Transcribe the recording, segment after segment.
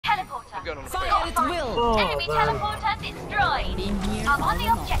I'm going on the Fire plane. at will. Enemy teleporter destroyed. Being here I'm on all the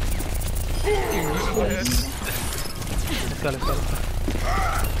along. objective. Let's go.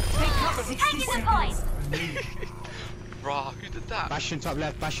 Taking the point. Bruh, who did that? Bastion top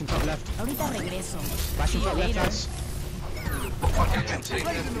left, Bastion top left. Ahorita regreso. Bastion See top you left, later. lads.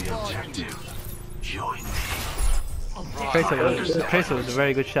 Tracer was a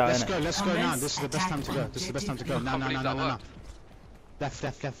very good shot, Let's innit? go now. This is the best time to go. This is the best time to go. No. Left.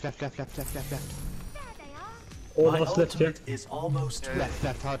 All of us left here. Is almost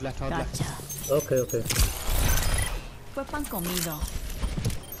Left, hard left. Gotcha. Okay. Fue pan comido.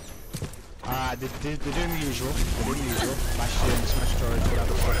 They're doing the usual. Bastion, smash turret,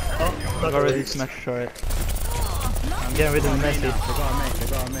 whatever. Oh, I've already smashed turret. I'm getting rid of the They message.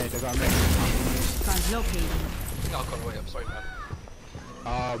 got a mate. Translocating. I think I'll go away. I'm sorry, man.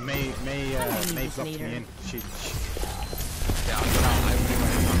 Oh, May this blocked later. me in. Yeah, I'm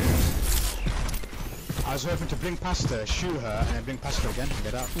I was hoping to blink past her, shoot her, and then blink past her again and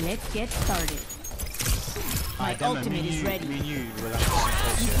get out. Let's get started. My Demo, ultimate is ready. Me and you were like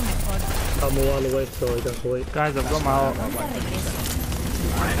close, yeah. I'm a while away, so I don't have to wait. Guys, I've got my ult. Ahorita regreso.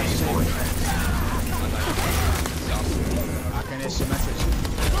 I can asymmetric.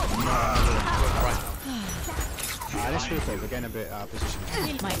 Let's move over, we're getting a bit out of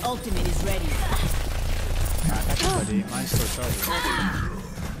position. My ultimate is ready. Catch you, buddy. Mine's still charging.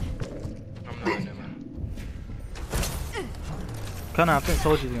 I'm not in there, man. Connor, I think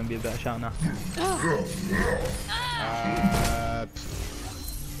Soldier's gonna be a better shot now.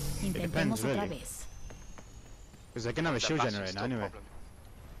 Intentemos otra really. vez. Because they're gonna have a shield generator now anyway.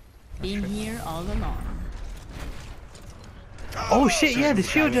 Being here all along. Oh shit, yeah, the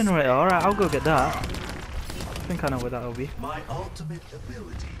shield generator. Alright, I'll go get that. I think I know where that'll be. my ultimate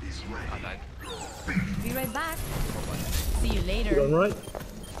ability is ready. Be right back. See you You later. going right?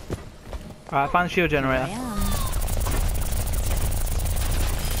 Alright, I found the shield I generator. am.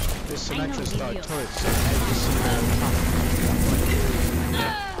 This I know Symmetra start videos. turrets.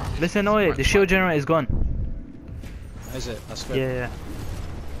 Listen, Oye, the shield generator is gone. Is it? That's good. Yeah.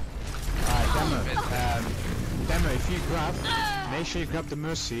 Alright, Demo, if you grab, make sure you grab the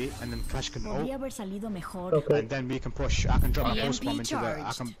Mercy and then Clash can ult. Podría haber salido mejor. Okay. And then we can push. I can drop my EMP pulse bomb into the.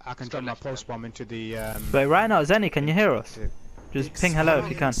 charged. I can drop my pulse bomb into the. Wait, right now, Zenny, can you hear us? Just ping hello if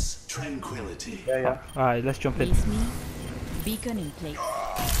you can. Tranquility. Yeah. Alright, let's jump in. Face me. Beacon in place.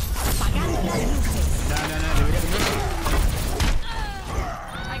 Apagando las luces. No, did we get the Mercy?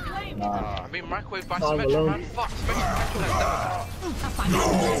 I mean, microwave by I'm Symmetra, alone. man. Fuck, Symmetra.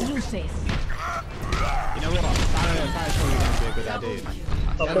 Apagando las luces. You know what? Fire's probably going to be a good idea.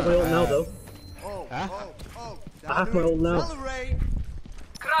 I've got my ult now, though. Huh? I have my ult now.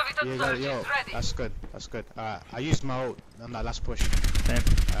 Yeah, yo, that's good. Alright, I used my ult on that last push. Same.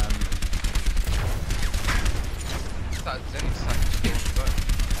 That Zenny's like,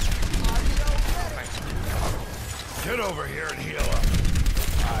 Get over here and heal up.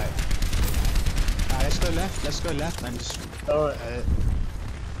 Alright, let's go left and just Alright. left.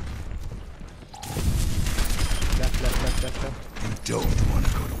 You don't want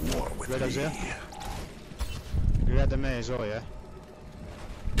to go to war with Red me. Azure. You read the main as well, yeah?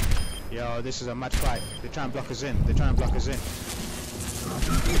 Yo, this is a mad fight. They're trying to block us in. Get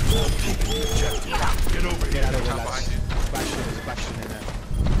over Get here. out of here, lads. There's a Bastion in there.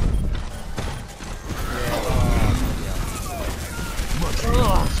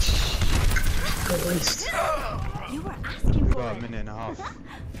 You were asking We've for got a it. minute and a half.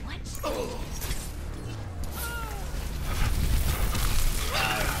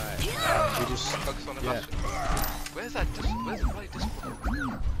 We just, focus on the yeah. bastion. Where's the bloody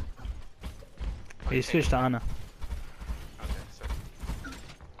Discord? He switched to Anna. Okay, so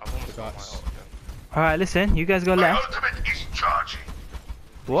I've almost got my Regards. ult again. Alright, listen, you guys go left. Ultimate is charging.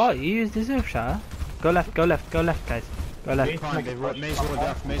 What? You used the Zerf shot? Go left, guys. Go left. Fine, they've Maze walled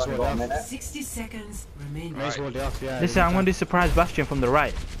off. 60 seconds remaining. Maze walled off, yeah. Listen, I'm gonna do surprise bastion from the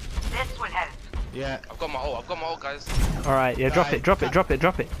right. This will help. Yeah, I've got my ult, guys. Alright, yeah, drop it.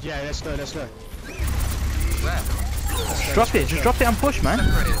 yeah, let's go. Where? Drop it, just drop it and push, man.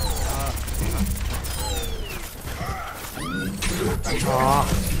 Separated.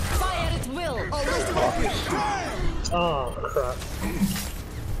 Fire at will. Oh, crap.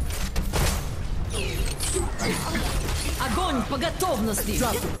 Огонь по готовности.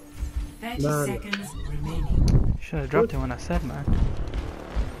 30 Man. seconds remaining. Should have dropped it when I said, man.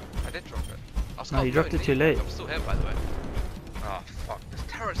 I did drop it. I was No, you dropped it too late. I'm still here, by the way. Oh, fuck. There's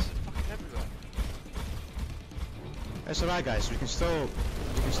terrorists fucking everywhere. It's alright, guys. We can still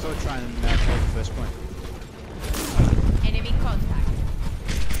try and hold the first point. Enemy contact.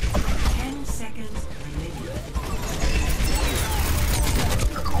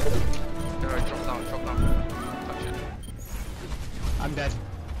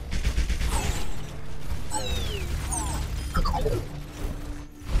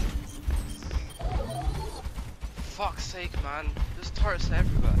 sake, man. There's turrets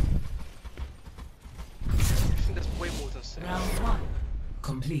everywhere. I think there's way more than 6. Round 1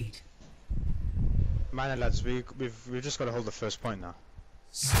 complete. Man, lads, we've just got to hold the first point now.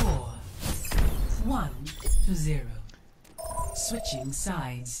 Score 1-0. Switching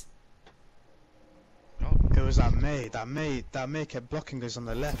sides. It was that May kept blocking us on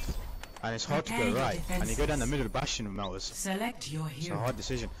the left. And it's hard to go right. And you go down the middle of the bastion with melters. Select your It's a hero. hard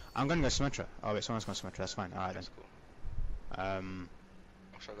decision. I'm gonna go Symmetra. Oh wait, someone's going Symmetra, that's fine. Alright then. Cool.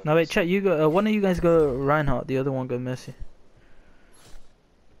 No wait, chat. You go. One of you guys go Reinhardt. The other one go Mercy.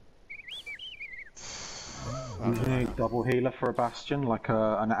 Usually double healer for a bastion, like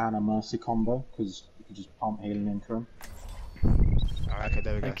an Ana Mercy combo, because you can just pump healing into him. Alright, okay,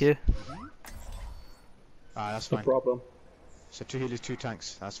 there we go. Thank you. Alright, that's No fine. problem. So 2 healers, 2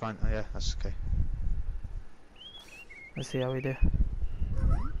 tanks. That's fine. Oh, yeah, that's okay. Let's see how we do.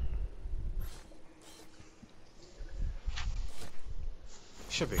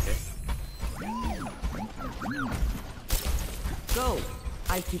 Should be okay. Go!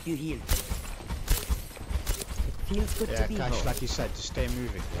 I'll keep you healed. It feels good Yeah, to be Cash, home. like you said, just stay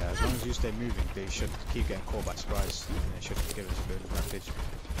moving. Yeah, as long as you stay moving, they should keep getting caught by surprise. And they should give us a bit of advantage.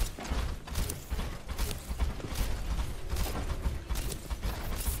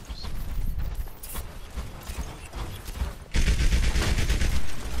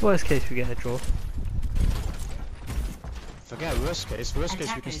 Worst case, we get a draw. Forget worst case we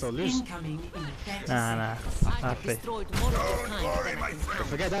can still lose. Incoming in 30 Nah. seconds. I have destroyed more of your kind than I can count.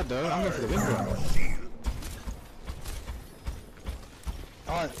 Forget that though, I'm going for the win bro.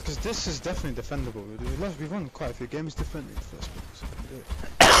 Oh, because this is definitely defendable. We've won quite a few games defending the first place. So we can do it.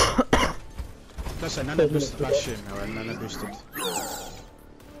 Plus a nano boosted bastion or a nano boosted.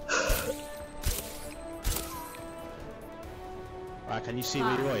 Right, can you see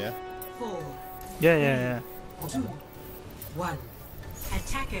where you are, yeah? 4, Yeah. 2, 1.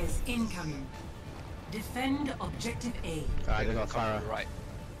 Attackers incoming. Defend objective A. Alright, they got Farah. Right.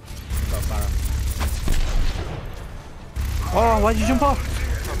 Got Farah. Oh, why'd you jump off?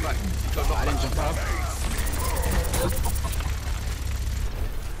 Come back. Go, I didn't jump off.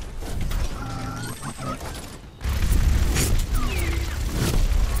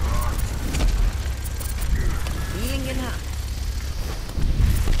 Healing in her.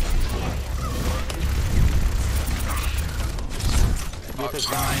 Reaper's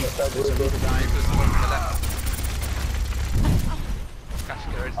dying. There's a Reaper dying. There's the one to the left. Cash,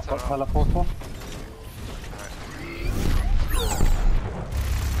 get ready to turn around. Teleporter.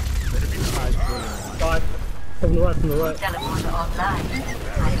 Dive. From the right, from the right. Teleporter online.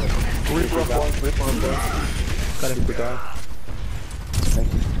 Got him.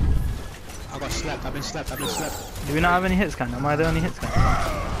 I got slapped, I've been slapped. Do we not have any hits, can? Am I the only hits, can?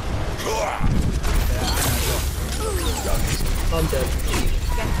 I'm dead.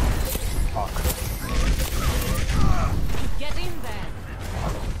 Get in there.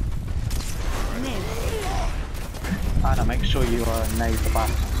 Ana, make sure you nade the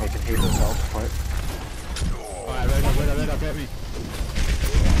bastion so you can heal yourself quick. Alright, load up, get me.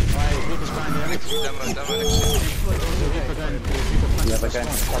 Alright, Reaper's behind you. Demo next to you. There's a Reaper going. Yeah, they're going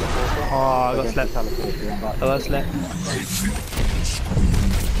to teleporter. Oh, I got slept. Teleporter and back. I got slept.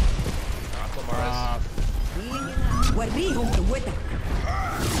 Alright, got my res. وريهم قوتك.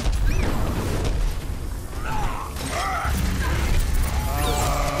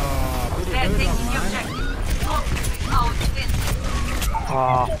 They're taking the objective.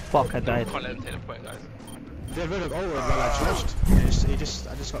 Oh, fuck, I died. Can't let them take the point, guys. They rid of Overwatch while I charged. I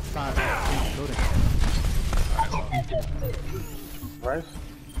just got 5 loading. Raise.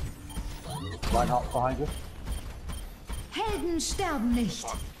 Reinhardt behind you. Helden sterben nicht.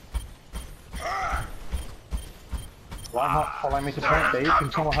 Reinhardt, follow me to point B.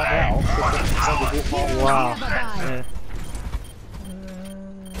 Can someone help me out? Wow. Yeah.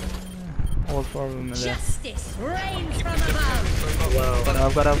 All 4 of them are there. Justice reigns from above. Wow.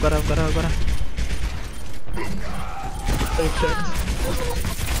 Got her. They checked.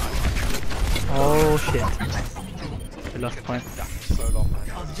 Oh shit. We lost the point. So long, man.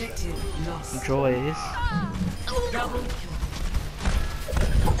 Objective lost. Joys. Double kill.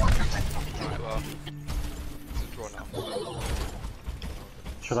 Right, well. It's a draw now.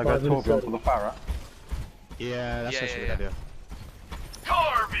 Should I go Torbjorn for the Farah? Yeah, that's actually a good idea.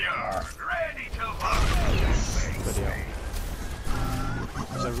 Torbjorn, ready to Good idea.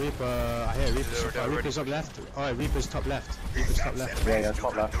 There's a Reaper, I hear Reaper's up left. Alright, Reaper's top left. Yeah,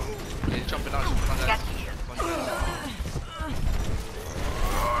 top left. He's jumping out, there.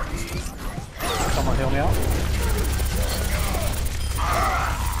 Someone heal me out.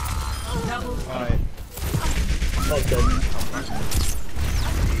 Double kill. Alright. dead.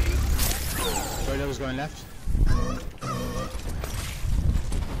 Jojo was going left.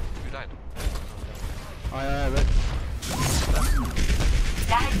 Who died? Oh yeah, red.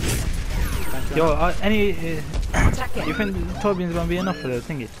 Yo, you think Torbjorn's gonna be enough for the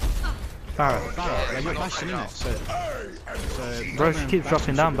thingy? Farah. Farah, like you're bashing in it, so Bro, she keeps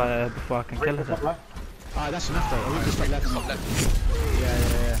dropping down by before I can kill her. Ah, that's enough though. Oh, we just got left. Top left.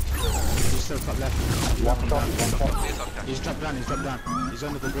 Yeah. He's still top left. One shot. He's dropped down, He's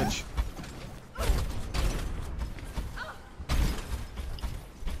under the bridge.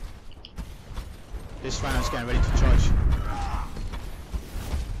 This finance getting ready to charge.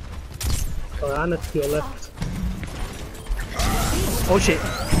 Anna to your left. Oh shit!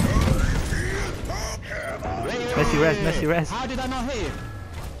 Messy res. How did I not hit him?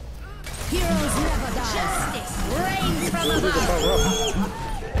 Heroes never die. Justice reigns from above.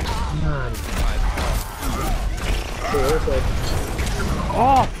 Man.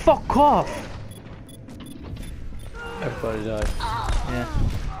 Oh, fuck off! Everybody died. Yeah.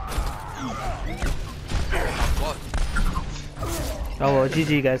 What? Oh well,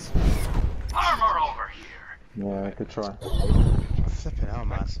 GG guys. Armor over here. Yeah, good try. Flipping hell,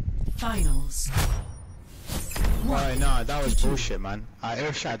 man. Finals. Oh no, that was bullshit, man. I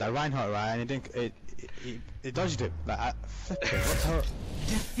airshot that Reinhardt, right, and he didn't. It dodged it. Like, I flipping. What the hell?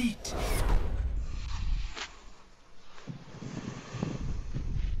 Defeat.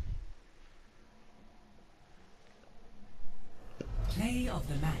 Play of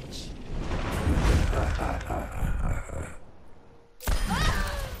the match.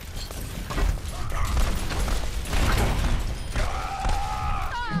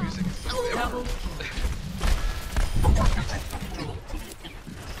 Music is so weird. Double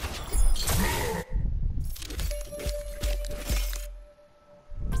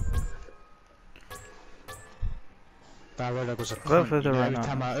That roller was a Go cunt, further you know, right every now.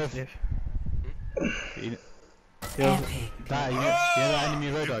 time I earth. You Yo, epic. that, you know that enemy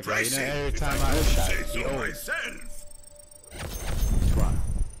road dog, yeah? You know every time I earth shot, he always.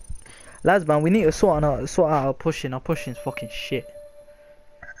 lads, man, we need to sort out our pushing. Our pushing's fucking shit.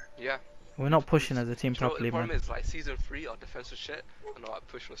 Yeah. We're not pushing as a team You know what properly, the problem man. is, like season 3, our defense was shit, and our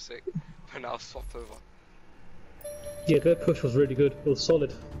push was sick, but now it's swapped over. Yeah, that push was really good. It was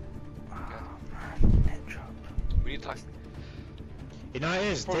solid. Net drop. We need like. You know it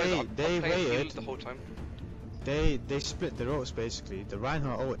is, Problem is, they I'm playing waited, healers the whole time. they split the roles basically. The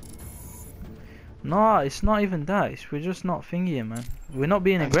Reinhardt ult. No, it's not even that. We're just not thingying, man. We're not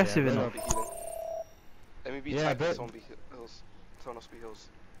being Thanks, aggressive yeah, enough. Be healing. Let me be Yeah, tank, but- someone be heals. Someone else be heals.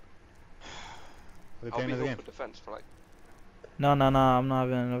 Are we I'll playing be another heal game? for defense for like. No, I'm not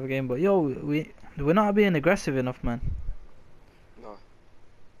having another game. But yo, we're not being aggressive enough, man. No.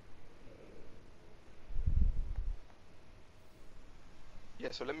 Yeah,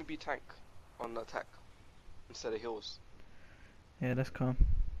 so let me be tank on the attack instead of heals. Yeah, that's calm.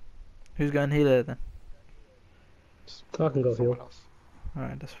 Who's going healer then? Just I can go someone heal. else.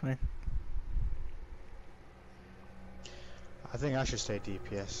 Alright, that's fine. I think I should stay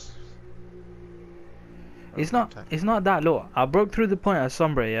DPS. It's not that low. I broke through the point at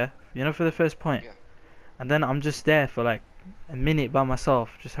Sombre, yeah? You know, for the first point. Yeah. And then I'm just there for like a minute by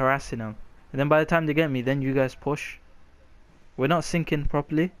myself, just harassing them. And then by the time they get me, then you guys push. We're not syncing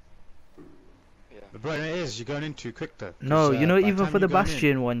properly. Yeah. But bro, it is, you're going in too quick though. 'cause, No, you know, by the even time for the you're going in-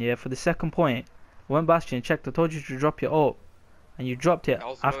 Bastion one, yeah, for the second point, when Bastion checked, I told you to drop your ult. And you dropped it I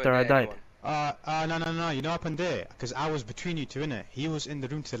was after nowhere I near died. anyone. No, you know up in there, because I was between you two, innit? He was in the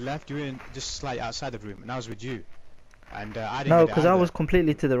room to the left, you were in just slightly outside the room, and I was with you. And I didn't No, get it because I either. was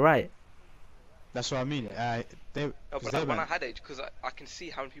completely to the right. That's what I mean. No, They but they when I went, had it, because I can see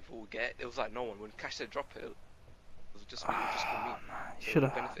how many people will get, it was like no one. When Cash said drop it, it was just me. So Should it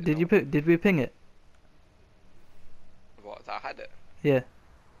have. benefited Did no you one. did we ping it? What, that I had it? Yeah.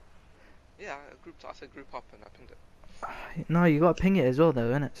 Yeah, I said group up and I pinged it. No, you gotta ping it as well,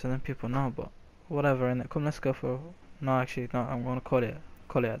 though, innit? So then people know. But whatever, innit? Come, let's go for. No, actually, no. I'm gonna call it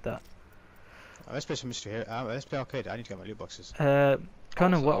at that. let's play some mystery here. Let's play arcade. I need to get my loot boxes. Conan,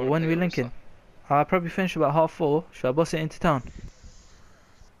 I wanna when play we Orisa. linking? I'll probably finish about 4:30. Should I bust it into town?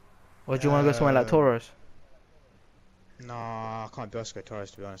 Or do you want to go somewhere like Toros? No, I can't be asked to go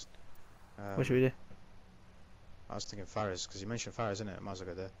Taurus, to be honest. What should we do? I was thinking Farah's, because you mentioned Farah's, innit? Might as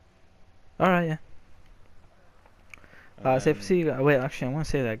well go there. Alright, yeah. And Say, then- see, wait, actually, I want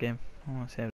to save that game. I want to save